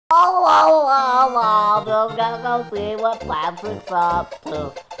I'm just gonna go see what Patrick's up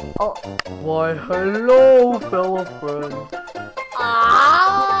to. Oh. Why, hello, fellow friend.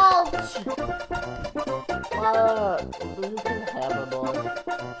 Ouch! Do you think hammer boys?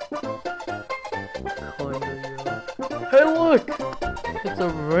 Kinda, yeah. Hey, look! It's a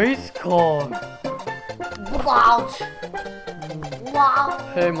race car. Ouch!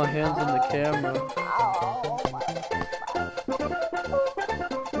 Wow! Hey, my hand's in the camera.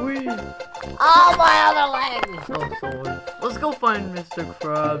 Whee! Oh, my other leg! Oh, sorry. Let's go find Mr.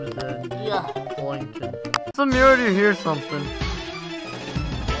 Krabs and Plankton. Some you already hear something.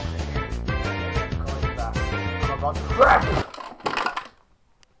 I'm about to crash!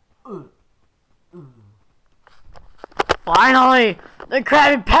 Finally! The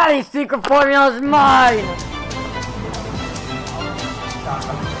Krabby Patty secret formula is mine!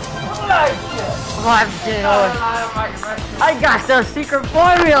 I got the secret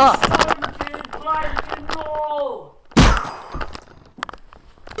formula!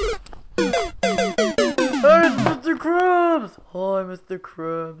 Hey, it's Mr. Krabs! Hi, Mr.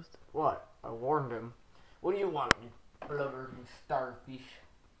 Krabs. What? I warned him. What do you want, you blubber, you starfish?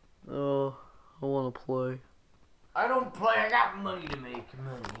 Oh, I wanna play. I don't play, I got money to make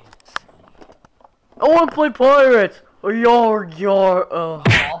money. I wanna play pirates! I'll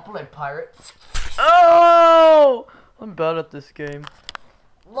play pirates. Oh! I'm bad at this game.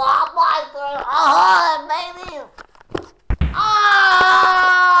 Oh, baby! Oh!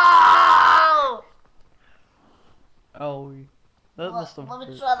 Owie. That must have Let me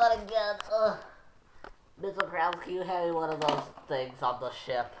hurt. try that again. Mr. Krabs, can you hand me one of those things on the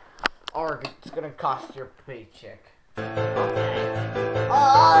ship? Or it's gonna cost your paycheck. Okay.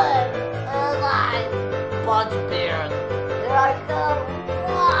 Oh, my bunch beard. Here I come.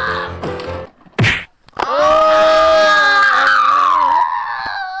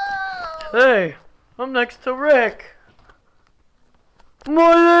 Hey, I'm next to Rick.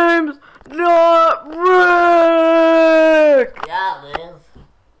 My name's not Rick! Yeah, it is.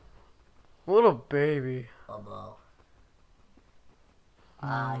 What a baby. Oh no.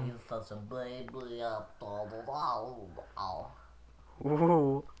 You're such a baby.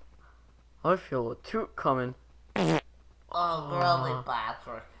 Ooh. I feel a toot coming. Oh, girly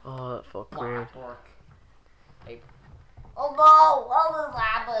Patrick. Oh, that felt great. Hey. Oh no! What has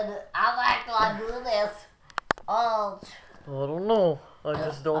happened? I'm not gonna do this. Oh. I don't know. I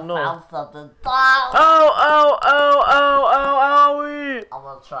just don't know. I found something. Ow, ow, ow, ow, ow, owie! I'm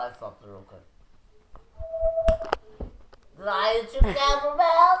gonna try something real quick. Did I hit you,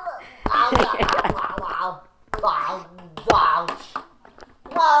 cameraman? Ow, ow, ow, ouch. Ouch.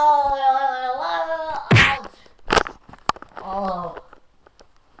 Oh.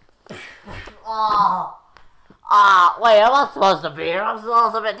 Oh. Wait, I'm not supposed to be here. I'm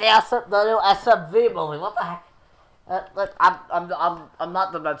supposed to be the new SMV movie. What the heck? Look, I'm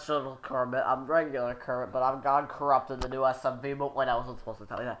not dimensional Kermit. I'm regular Kermit, but I've gone corrupt in the new SMV movie. Wait, I wasn't supposed to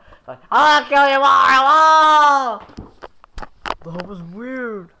tell you that. Like, I'll kill you all! That was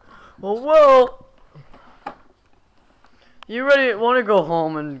weird. Oh well. You ready? Want to go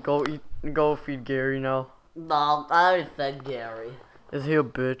home and go eat and go feed Gary now? No, I already fed Gary. Is he a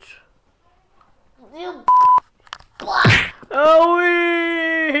bitch? You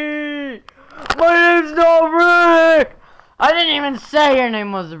Owie! My name's not Rick! I didn't even say your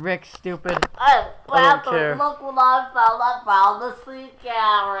name was Rick, stupid. Hey, I don't care. Look what I found. I found the sea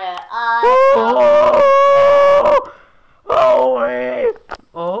carrot. Owie!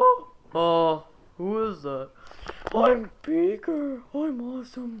 Oh, who is that? I'm Beaker. I'm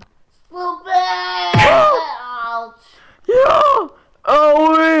awesome. Stupid! Ouch! Yeah!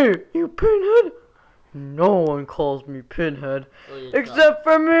 Owie! You pinhead? No one calls me pinhead. Except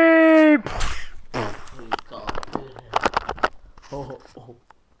for me! Oh.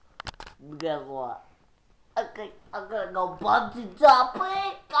 Guess what? Okay, I'm gonna go bungee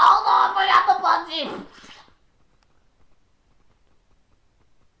jumping. Hold on, I forgot the bungee.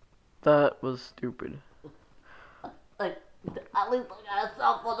 That was stupid. Like, at least I got a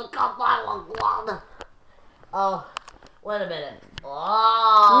cell phone to come by one. Oh, wait a minute.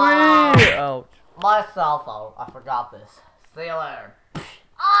 Oh, Whee! Ouch. my cell phone. I forgot this. See you later.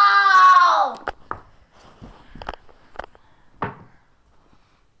 Oh!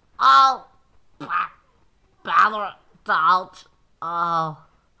 Oh! Bother! Ouch! Oh.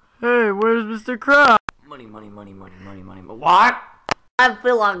 Hey, where's Mr. Krabs? Money. What? I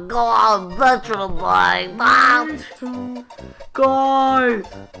feel like go on adventure tonight. Guys!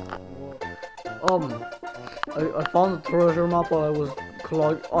 I found the treasure map while I was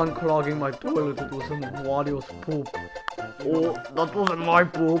unclogging my toilet. It was some Wario's poop. Oh, that wasn't my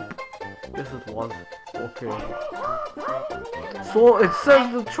poop. Yes, it was. Okay. So it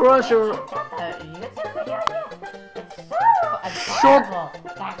says the treasure. Shut.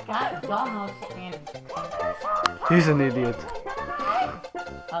 That guy Donald man. He's an idiot.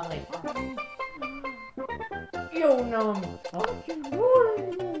 You know.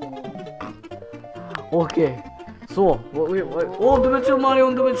 Okay. So wait. Oh, Dimensional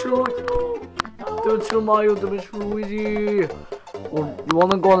Mario, Dimensional Luigi. Oh, you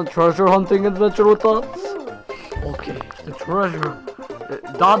wanna go on a treasure hunting adventure with us? Okay, the treasure.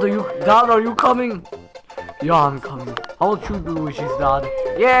 Dad, are you coming? Yeah, I'm coming. How about you, Luigi's dad?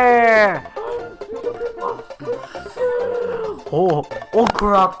 Yeah! Oh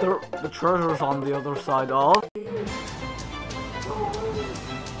crap, the treasure's on the other side of...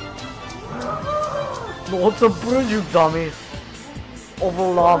 No, it's a bridge, you dummy. Over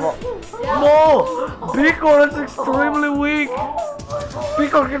lava. No! Pico, it's extremely weak!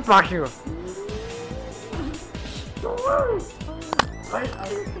 Pico, get back here!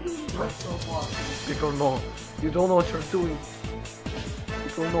 Pico, no. You don't know what you're doing.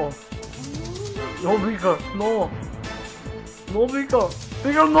 Pico, no. No, Pico, no. No, Pico.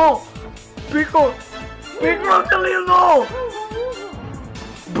 Pico, no. Pico. Pico, I'm telling you, no.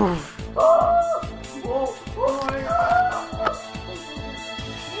 Boof.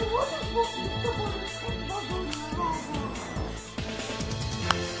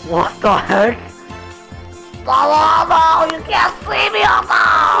 What the heck? Oh no, you can't see me, oh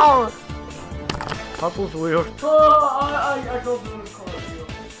no! That was weird. I got the car here.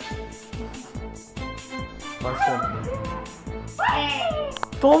 Nice one.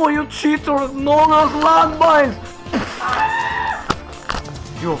 Tomo, you cheater! No one has landmines!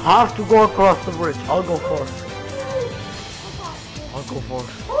 You have to go across the bridge. I'll go first.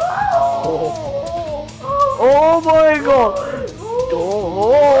 Oh my god!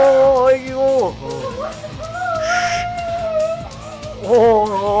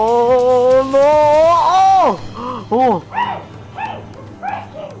 Oh no! Oh!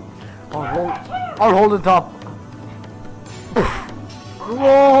 I'll hold it up.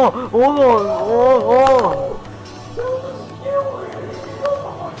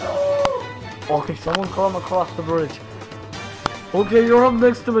 Okay, someone come across the bridge. Okay, you're up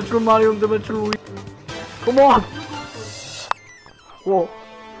next to Dimensional Mario and Dimensional Luigi. Come on! Whoa.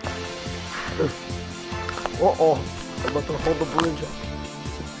 Uh-oh. I better hold the bridge up.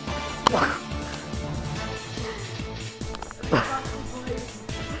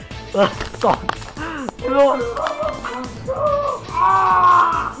 Stop. No.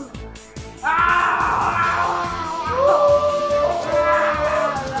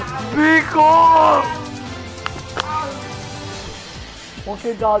 Pico!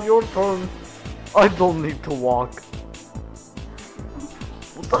 Okay, Dad, your turn. I don't need to walk.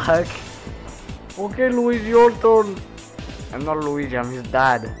 What the heck? Okay, Luigi, your turn. I'm not Luigi, I'm his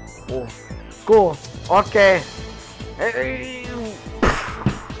dad. Oh, go. Okay. Hey.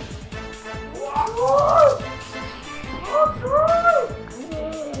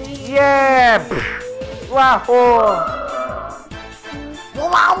 Yeah. Wow.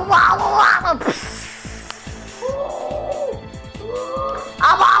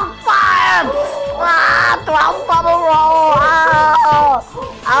 I'm on fire! Don't bubble roll!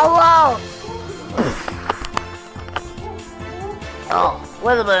 Ow! Oh,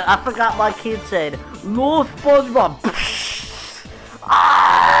 wait a minute, I forgot my key chain. No SpongeBob.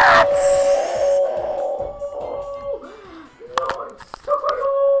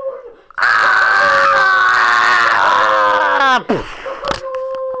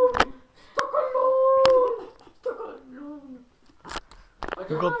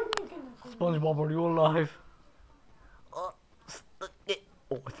 SpongeBob, are you alive? Oh,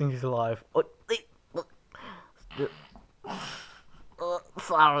 I think he's alive.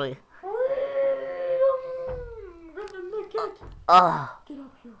 Sorry. Get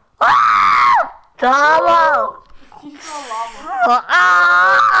up here. Tomo! He's not lava.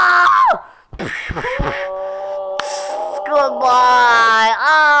 Goodbye!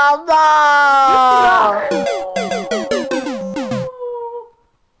 Oh no!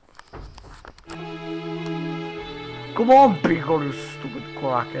 Come on, Pico, you stupid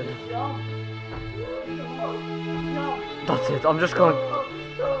crackhead. That's it, I'm just gonna...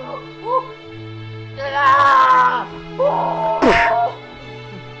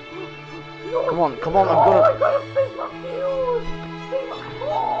 Come on, I'm gonna...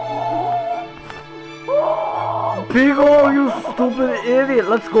 Pico, you stupid idiot!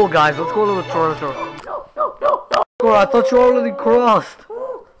 Let's go, guys, let's go to the treasure. Oh, I thought you already crossed.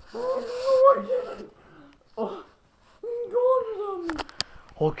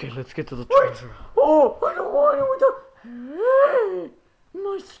 Okay, let's get to the treasure. Oh, I don't want it with the... Hey,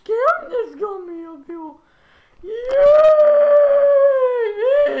 my scariness got me up here.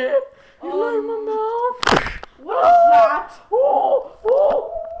 Yeah. You like my mouth? What is that?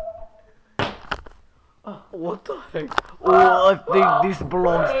 What the heck? Oh, I think this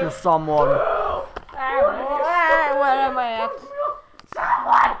belongs to someone. Where am I at?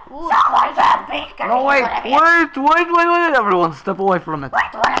 Someone's a beacon. No, wait, everyone, step away from it.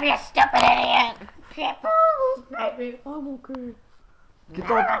 Wait, wanna be a stupid idiot? Baby, I'm okay.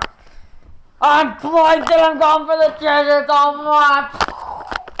 Get out. I'm blind and I'm going for the treasure so much.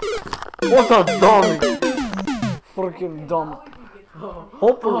 What a dummy. Freaking dumb.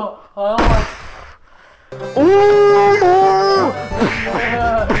 Hopefully.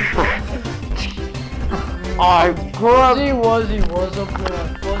 I grabbed. He was up there.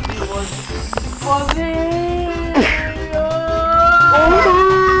 Fuzzy!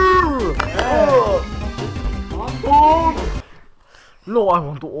 No, I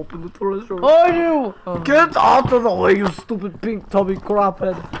want to open the treasure. I do! Get out of the way, you stupid pink tubby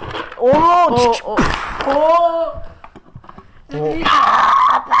craphead. Oh no!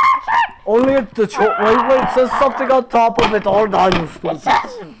 Only at the wait, it says something on top of it. Hold on, you stupid. It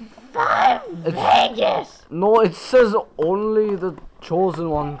says Vegas. No, it says only the chosen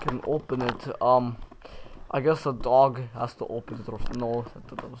one can open it. I guess a dog has to open it or no,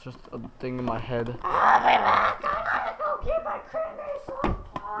 that was just a thing in my head. I'll be back. I gotta go get my cranberry sauce.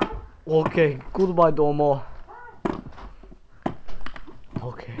 Okay, goodbye, Domo.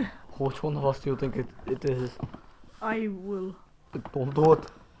 Okay, which one of us do you think it is? I will. Don't do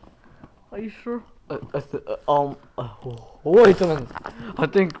it. Are you sure? Wait a minute. I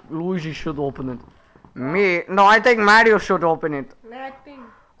think Luigi should open it. Me? No, I think Mario should open it. I think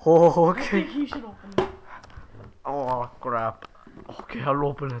Okay. he should open it. Oh crap. Okay, I'll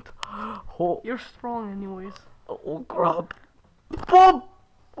open it. Oh, You're strong anyways. oh crap. Boom!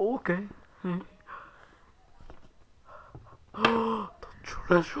 Okay. The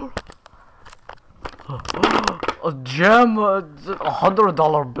treasure. A gem,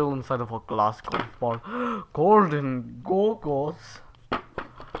 $100 bill inside of a glass golf ball, golden go-go's,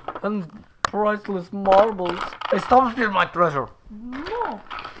 and priceless marbles. Hey, stop stealing my treasure! No,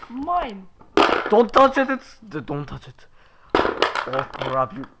 mine. Don't touch it! Don't touch it. Oh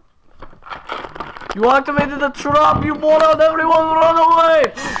crap! You activated the trap! You moron! Everyone, run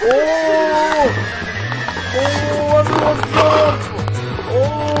away! Oh! Oh! Everyone, jump!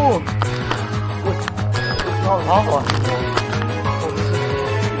 Oh! Not lava.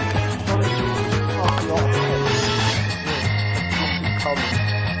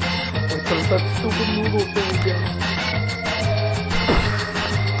 Because that stupid noodle thing again.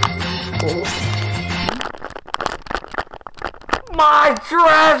 Oh. My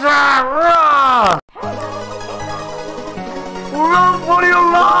treasure! Run! Run for your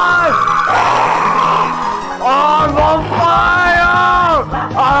life! I'm on fire!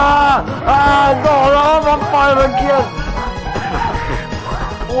 No, I'm on fire again!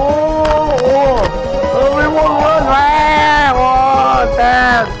 Everyone run! Oh,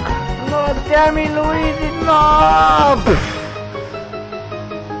 damn! No, damn it, Luigi, no!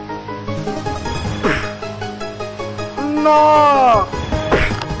 No!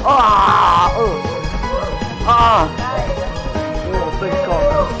 Oh, thank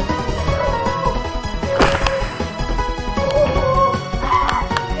God.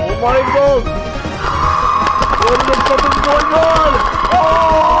 Oh my God! Something's going on!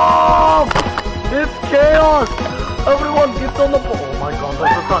 Oh! It's chaos! Everyone get on the ball! Oh my God,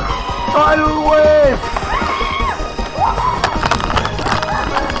 that's a tidal wave!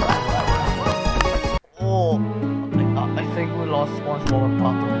 Oh, I think we lost SpongeBob and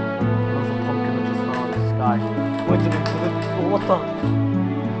Pato. There was a pumpkin that just fell out of the sky. Wait a minute, what the?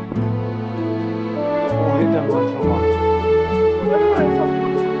 Oh, hit them bunch of one.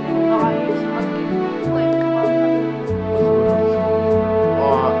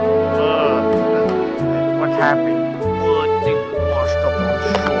 What happened? Oh, they washed up on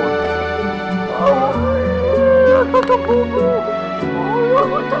shore. Oh, I got the boo-boo. Oh,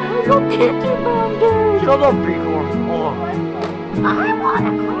 what the hell you kicking man there? Shut up, Bighorn. Oh. I want a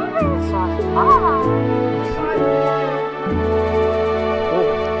cranberry sauce.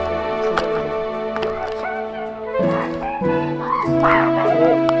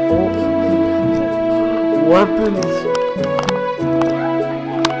 Weapons.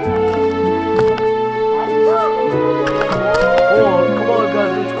 Oh, come on,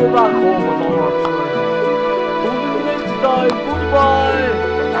 guys. Let's go back home with all our treasure. Till the next time. Goodbye.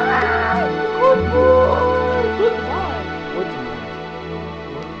 Goodbye. Goodbye. Wait a minute.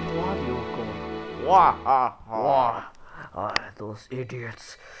 Those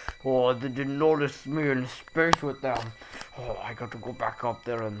idiots. Oh, they didn't notice me in space with them. Oh, I got to go back up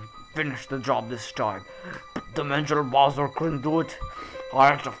there and finish the job this time. Dimensional Bowser couldn't do it. I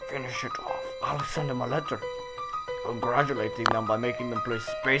have to finish it off. I'll send him a letter congratulating them by making them play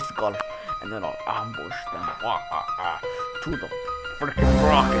space golf, and then I'll ambush them to the freaking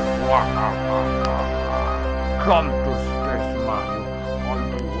rocket. Come to